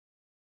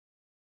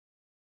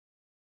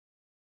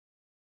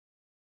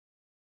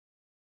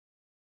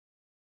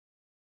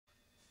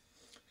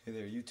Hey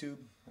there YouTube,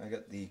 I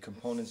got the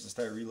components to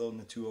start reloading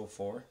the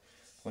 204.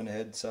 Went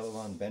ahead and settled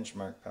on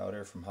benchmark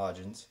powder from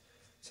Hodgins.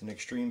 It's an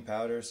extreme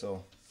powder,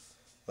 so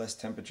less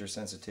temperature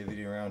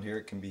sensitivity around here.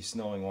 It can be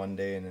snowing one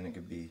day and then it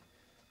could be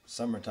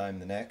summertime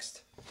the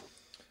next.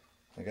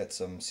 I got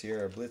some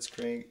Sierra Blitz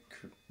King,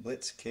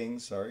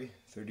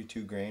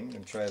 32 grain. I'm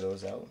going to try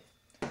those out.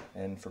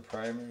 And for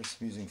primers,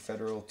 I'm using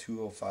Federal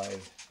 205M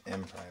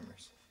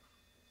primers.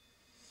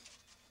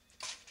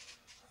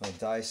 The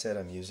die set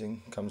I'm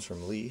using comes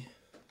from Lee.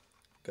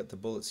 Got the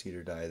bullet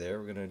seeder die there.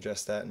 We're going to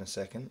adjust that in a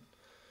second.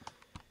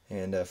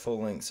 And a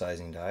full length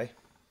sizing die.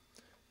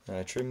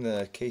 I trimmed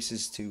the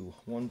cases to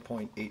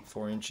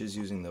 1.84 inches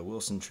using the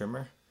Wilson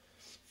trimmer.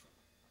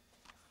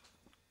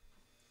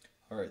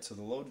 Alright, so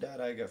the load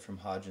data I got from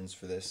Hodgins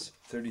for this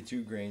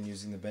 32 grain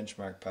using the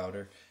benchmark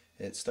powder.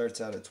 It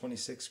starts out at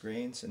 26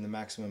 grains and the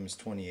maximum is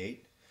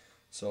 28.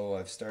 So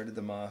I've started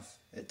them off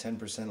at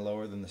 10%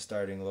 lower than the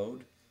starting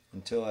load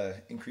until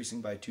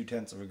increasing by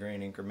 2/10 of a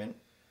grain increment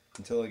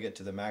until I get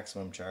to the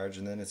maximum charge,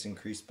 and then it's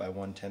increased by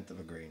 1/10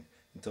 of a grain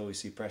until we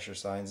see pressure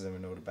signs and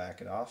then we know to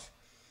back it off.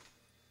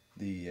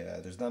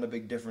 There's not a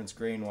big difference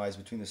grain wise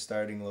between the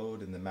starting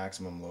load and the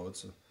maximum load,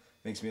 so it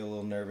makes me a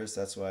little nervous.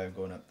 That's why I'm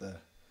going up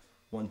the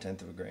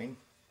 1/10 of a grain.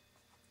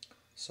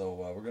 So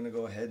we're going to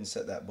go ahead and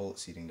set that bullet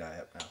seating die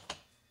up now.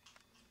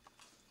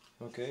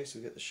 Okay, so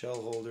we got the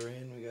shell holder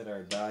in, we got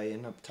our die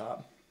in up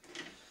top.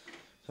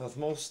 So with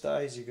most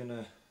dies you're going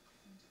to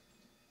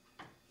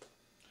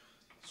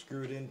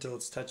screw it in until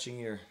it's touching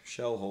your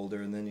shell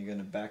holder, and then you're going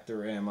to back the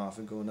ram off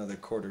and go another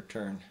quarter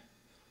turn.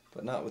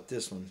 But not with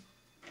this one.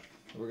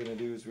 What we're going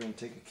to do is we're going to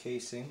take a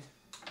casing,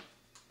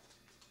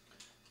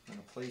 we're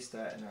going to place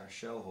that in our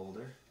shell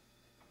holder,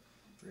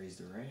 raise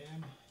the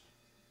ram,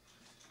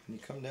 and you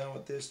come down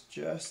with this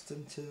just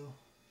until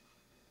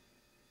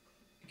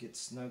it gets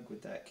snug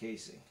with that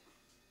casing.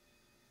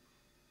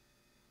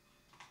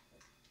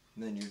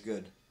 And then you're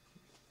good.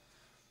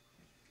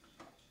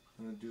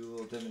 I'm going to do a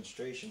little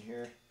demonstration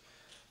here.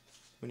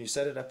 When you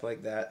set it up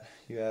like that,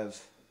 you have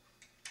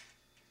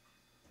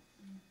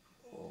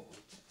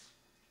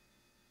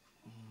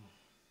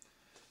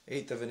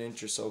 1/8 of an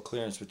inch or so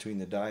clearance between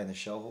the die and the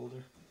shell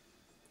holder.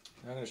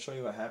 I'm going to show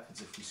you what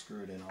happens if you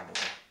screw it in all the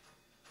way.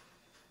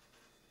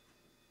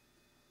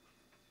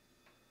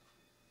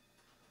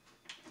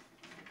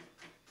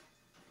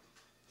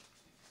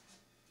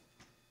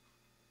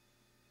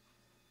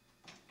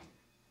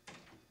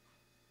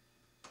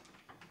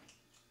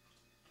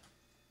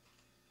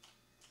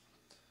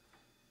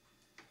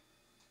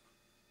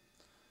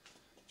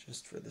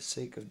 Just for the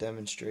sake of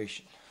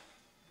demonstration.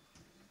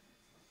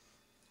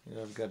 Here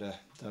I've got a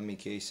dummy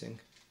casing.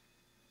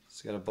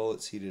 It's got a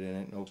bullet seated in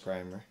it, no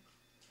primer.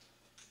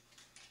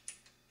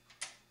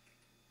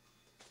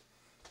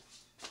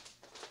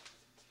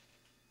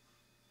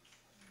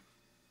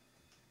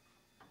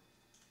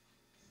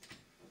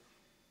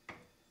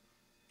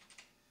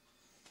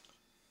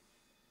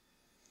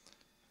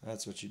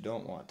 That's what you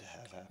don't want to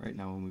have happen. Right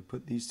now when we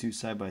put these two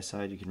side by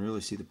side, you can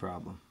really see the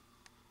problem.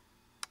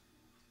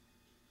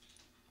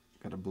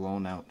 Got a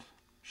blown out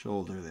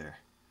shoulder there.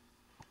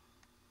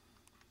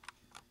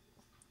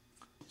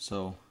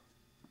 So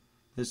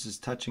this is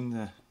touching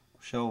the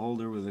shell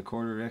holder with a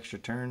quarter extra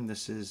turn.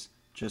 This is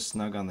just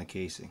snug on the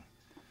casing.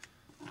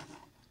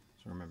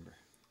 So remember.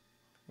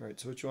 Alright,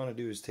 so what you want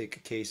to do is take a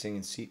casing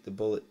and seat the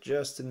bullet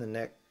just in the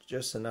neck,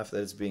 just enough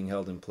that it's being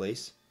held in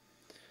place.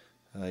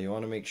 You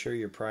want to make sure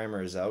your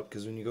primer is out,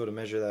 because when you go to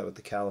measure that with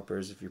the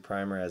calipers, if your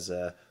primer has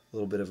a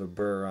little bit of a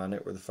burr on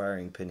it where the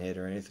firing pin hit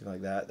or anything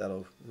like that,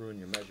 that'll ruin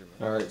your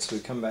measurement. Alright, so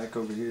we come back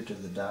over here to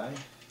the die,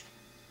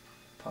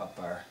 pop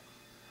our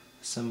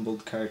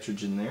assembled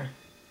cartridge in there,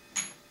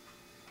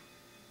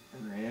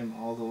 and ram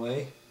all the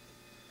way.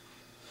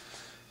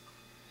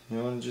 You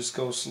want to just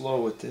go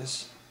slow with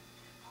this.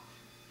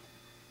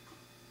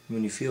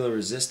 When you feel a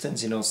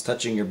resistance, you know it's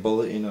touching your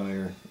bullet, you know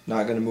you're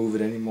not going to move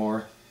it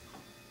anymore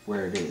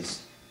where it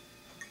is.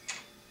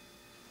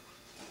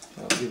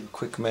 I'll give a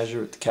quick measure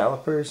with the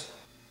calipers.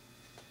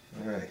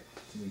 Alright,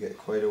 we got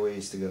quite a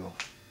ways to go.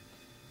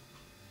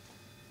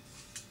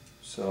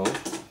 So,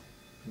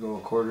 go a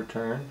quarter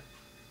turn.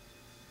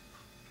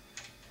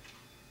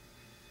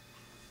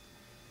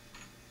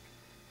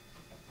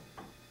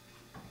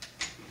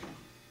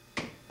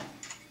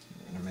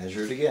 And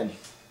measure it again.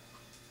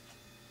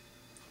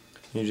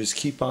 You just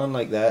keep on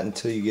like that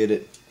until you get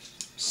it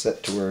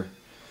set to where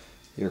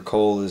your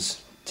coal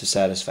is to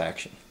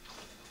satisfaction.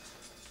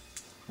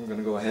 We're going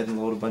to go ahead and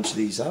load a bunch of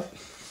these up.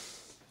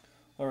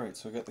 Alright,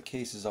 so I got the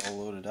cases all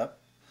loaded up.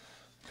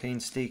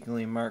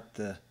 Painstakingly marked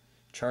the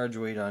charge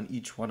weight on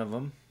each one of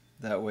them.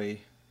 That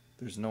way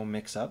there's no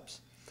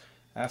mix-ups.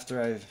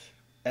 After I've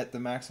at the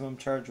maximum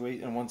charge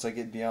weight, and once I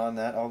get beyond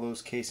that, all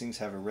those casings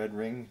have a red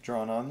ring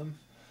drawn on them.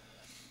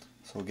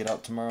 So we'll get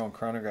out tomorrow and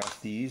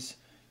chronograph these.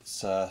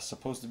 It's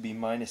supposed to be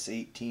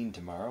 -18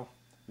 tomorrow.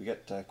 We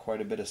got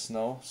quite a bit of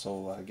snow,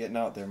 so getting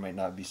out there might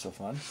not be so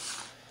fun.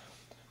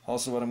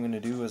 Also, what I'm going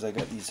to do is I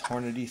got these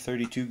Hornady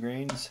 32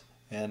 grains,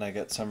 and I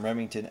got some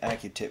Remington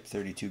AccuTip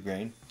 32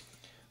 grain.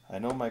 I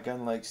know my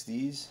gun likes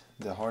these.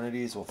 The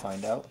Hornadies, we'll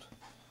find out.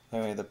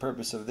 Anyway, the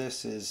purpose of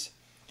this is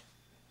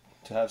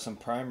to have some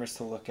primers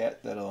to look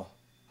at that'll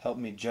help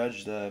me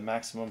judge the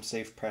maximum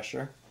safe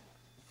pressure,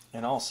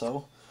 and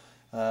also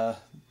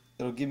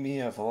it'll give me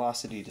a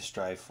velocity to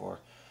strive for.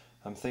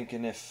 I'm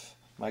thinking if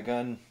my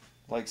gun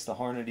likes the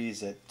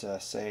Hornadies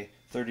at say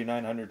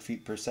 3,900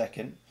 feet per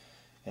second,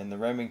 and the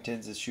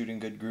Remingtons is shooting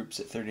good groups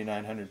at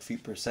 3,900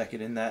 feet per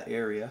second in that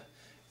area,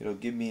 it'll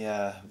give me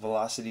a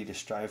velocity to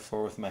strive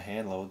for with my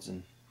hand loads,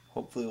 and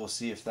hopefully we'll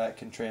see if that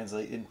can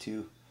translate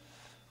into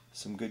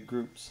some good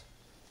groups.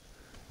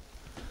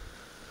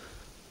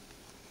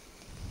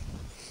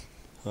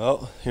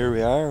 Well, here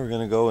we are. We're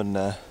gonna go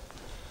and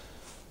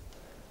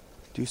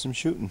do some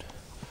shooting.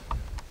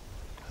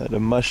 Had to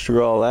mush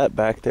through all that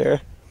back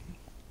there.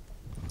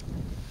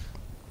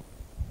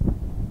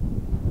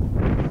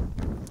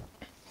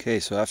 Okay,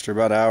 so after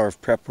about an hour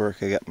of prep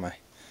work, I got my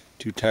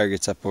 2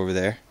 targets up over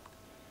there.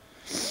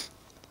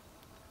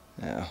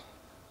 Now,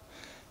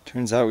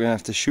 turns out we're gonna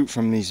have to shoot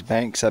from these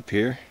banks up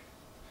here,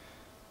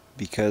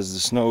 because the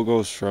snow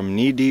goes from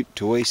knee deep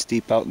to waist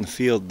deep out in the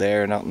field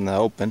there and out in the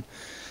open.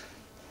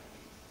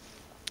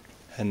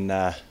 And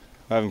we're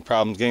having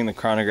problems getting the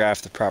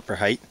chronograph the proper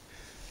height.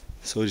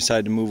 So we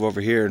decided to move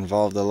over here. It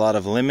involved a lot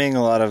of limbing, a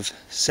lot of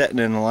setting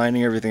and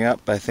aligning everything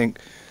up. I think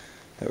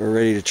that we're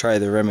ready to try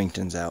the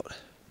Remingtons out.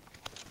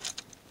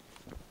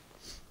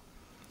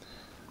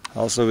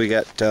 Also, we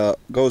got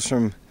goes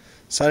from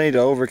sunny to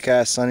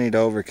overcast,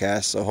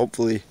 so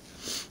hopefully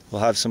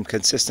we'll have some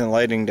consistent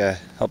lighting to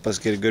help us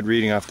get a good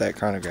reading off that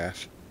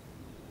chronograph.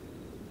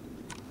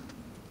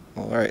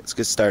 Alright, let's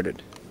get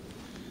started.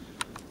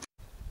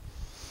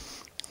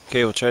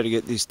 Okay, we'll try to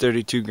get these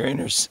 32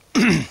 grainers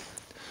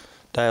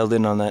dialed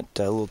in on that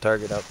little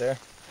target out there.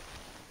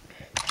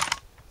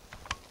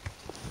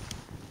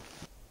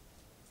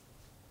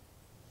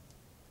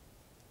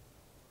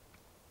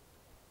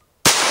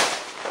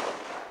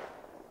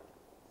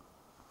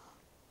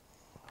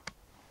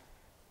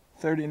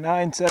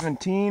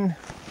 $39.17.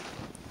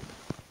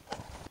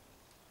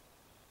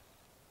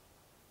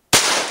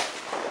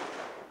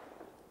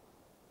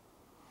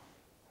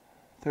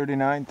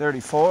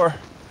 $39.34.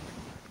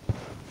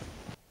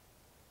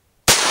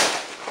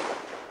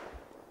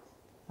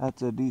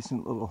 That's a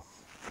decent little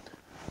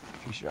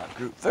 3-shot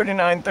group.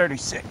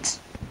 $39.36.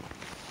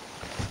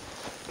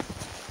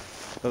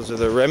 Those are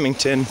the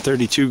Remington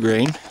 32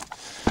 grain.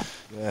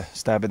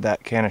 Stab at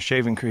that can of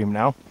shaving cream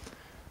now.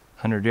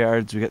 100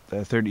 yards, we get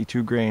the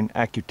 32 grain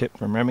AccuTip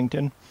from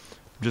Remington.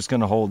 I'm just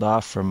going to hold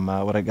off from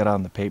what I got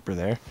on the paper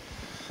there.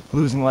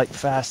 Losing light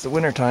fast at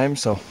winter time,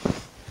 so I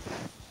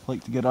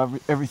like to get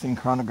everything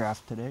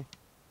chronographed today.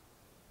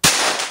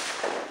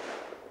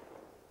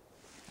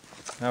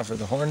 Now for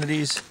the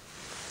Hornadies.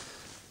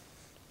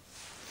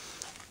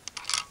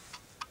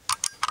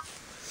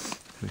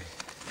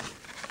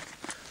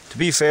 To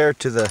be fair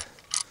to the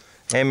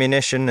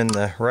ammunition and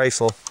the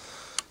rifle,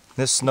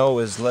 this snow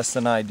is less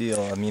than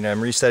ideal. I mean, I'm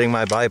resetting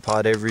my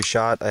bipod every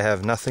shot. I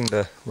have nothing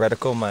to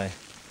level my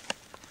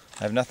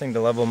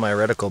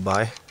reticle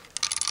by.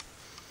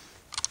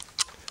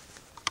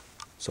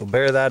 So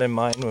bear that in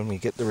mind when we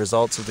get the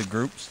results of the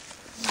groups.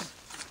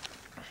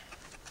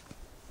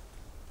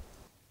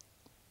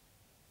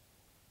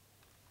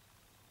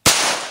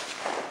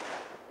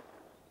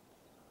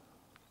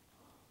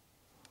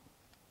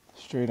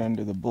 Straight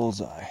under the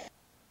bullseye.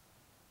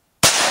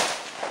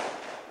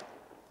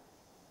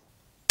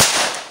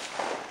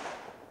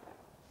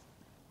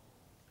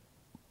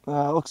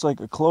 Looks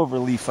like a clover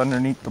leaf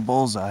underneath the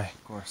bullseye.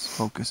 Of course,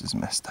 focus is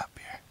messed up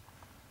here.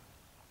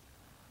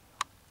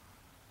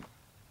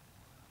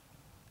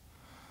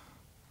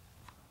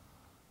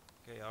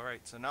 Okay,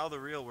 alright, so now the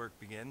real work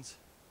begins.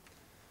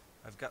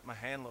 I've got my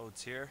hand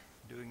loads here,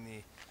 doing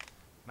the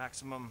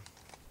maximum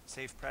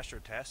safe pressure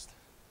test.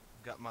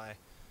 I've got my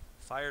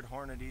fired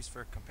Hornadies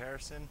for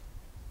comparison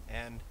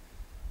and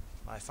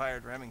my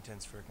fired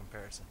Remingtons for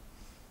comparison.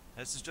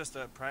 This is just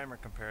a primer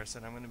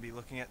comparison. I'm going to be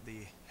looking at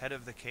the head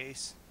of the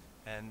case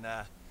and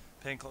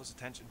paying close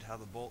attention to how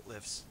the bolt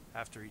lifts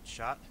after each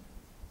shot.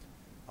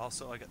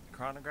 Also, I got the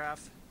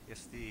chronograph.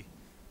 If the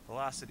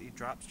velocity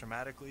drops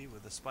dramatically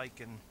with a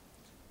spike in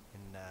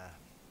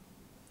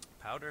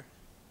powder,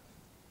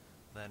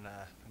 then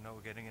I know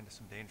we're getting into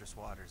some dangerous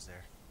waters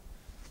there.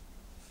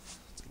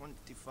 It's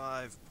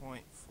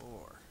 25.4.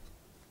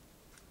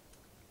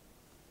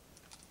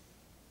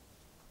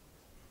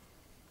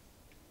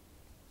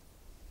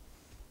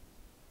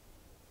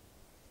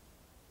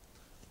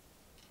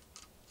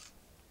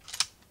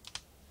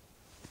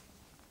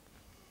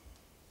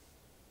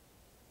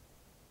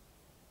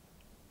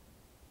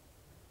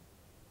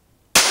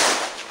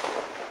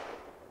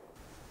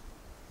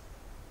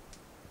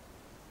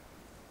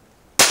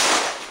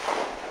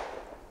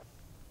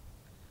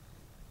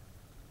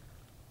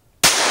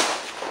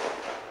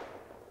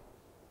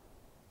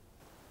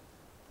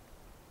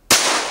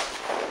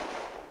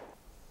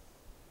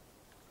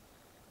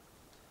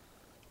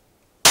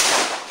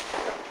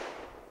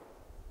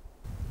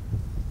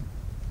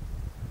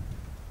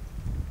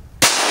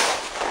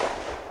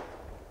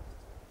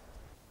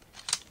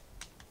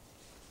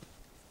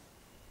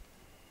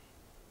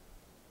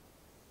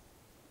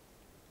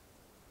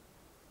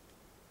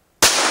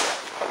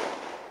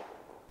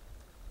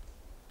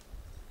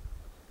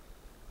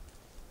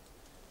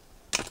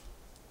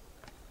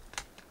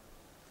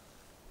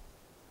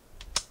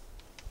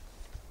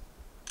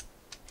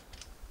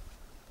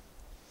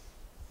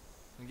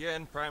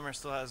 Again, primer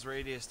still has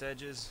radiused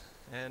edges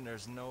and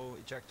there's no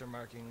ejector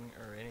marking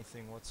or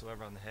anything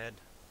whatsoever on the head.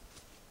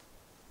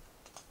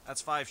 That's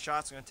 5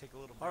 shots. I'm going to take a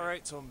little break.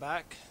 Alright, so I'm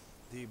back.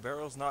 The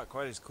barrel's not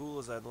quite as cool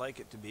as I'd like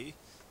it to be,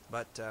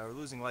 but we're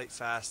losing light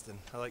fast and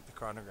I like the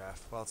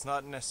chronograph. While it's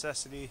not a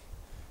necessity,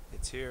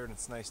 it's here and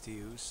it's nice to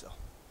use, so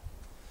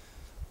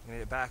I'm going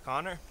to get back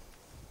on her.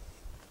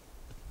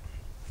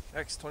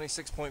 Next,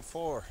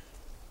 26.4.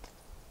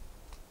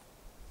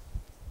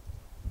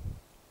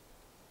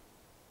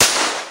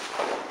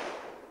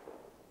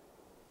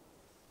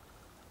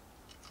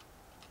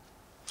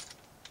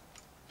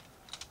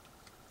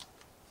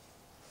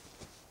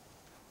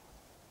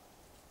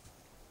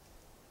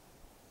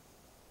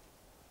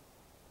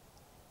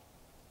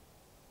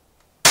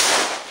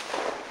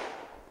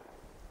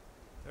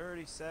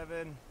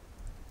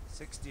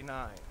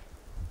 $37.69.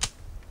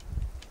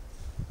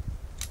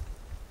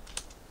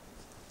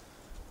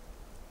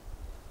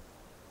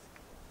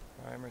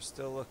 Primer's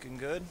still looking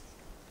good.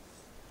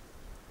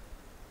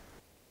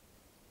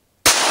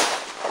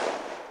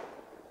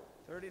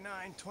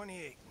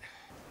 $39.28.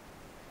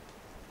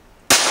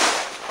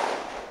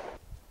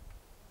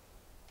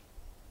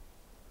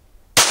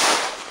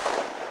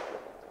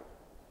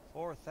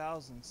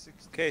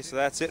 Okay, so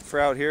that's it for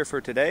out here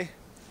for today.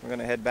 We're going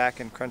to head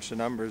back and crunch the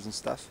numbers and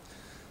stuff.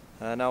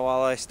 Now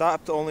while I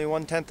stopped only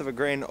 1/10 of a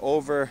grain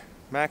over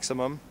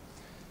maximum,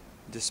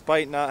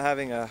 despite not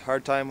having a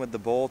hard time with the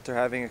bolt or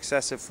having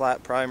excessive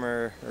flat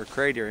primer or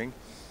cratering,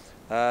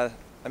 I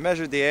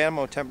measured the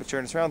ammo temperature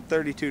and it's around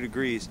 32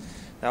 degrees.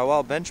 Now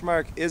while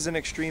Benchmark is an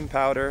extreme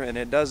powder and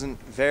it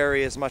doesn't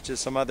vary as much as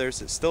some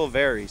others, it still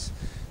varies.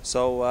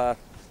 So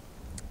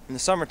in the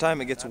summertime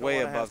it gets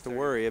way above to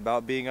worry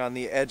about being on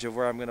the edge of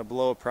where I'm going to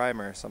blow a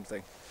primer or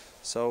something.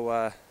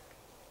 So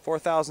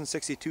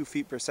 4,062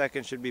 feet per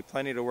second should be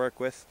plenty to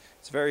work with.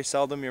 It's very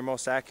seldom your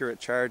most accurate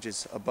charge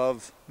is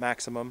above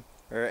maximum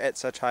or at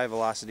such high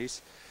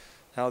velocities.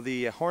 Now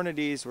the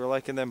Hornadies, we're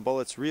liking them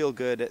bullets real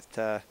good at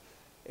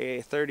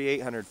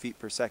 3,800 feet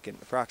per second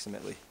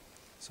approximately.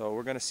 So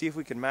we're going to see if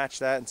we can match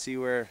that and see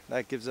where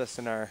that gives us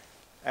in our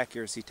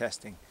accuracy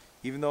testing.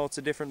 Even though it's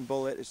a different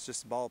bullet, it's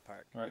just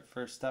ballpark. Alright,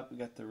 first up we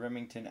got the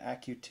Remington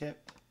AccuTip. There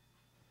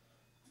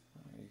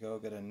you go,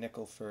 got a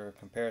nickel for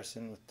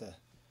comparison with the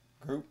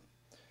group.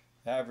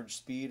 The average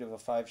speed of a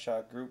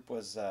 5-shot group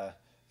was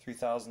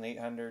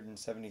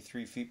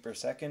 3,873 feet per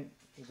second,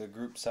 with a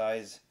group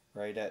size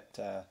right at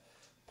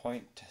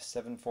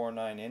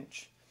 0.749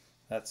 inch.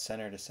 That's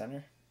center to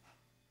center.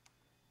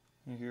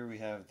 And here we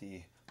have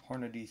the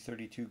Hornady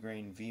 32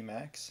 grain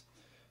VMAX.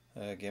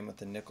 Again with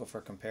the nickel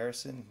for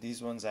comparison.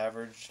 These ones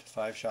averaged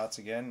 5 shots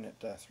again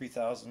at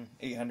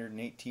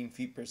 3,818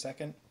 feet per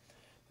second,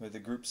 with a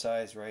group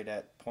size right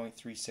at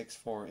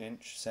 0.364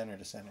 inch center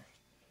to center.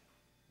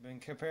 Been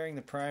comparing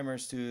the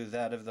primers to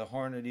that of the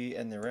Hornady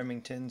and the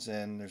Remingtons,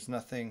 and there's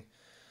nothing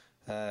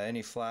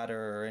any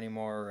flatter or any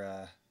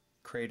more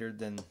cratered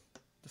than the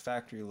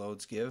factory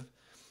loads give. I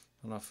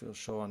don't know if it'll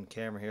show on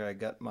camera here. I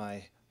got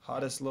my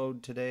hottest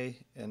load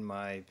today and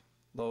my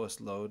lowest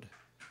load.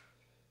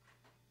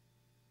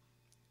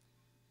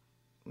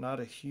 Not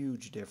a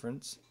huge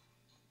difference.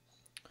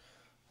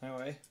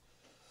 Anyway,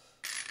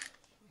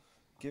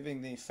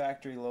 giving the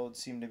factory load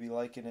seem to be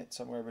liking it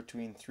somewhere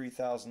between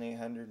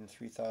 3,800 and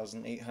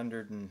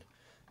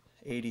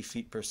 3,880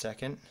 feet per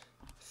second.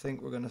 I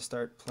think we're going to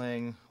start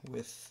playing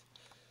with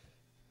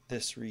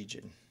this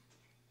region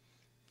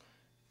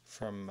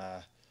from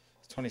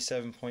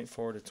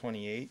 27.4 to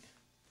 28,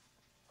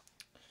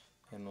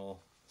 and we'll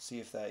see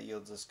if that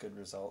yields us good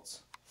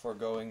results,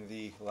 foregoing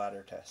the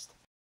ladder test.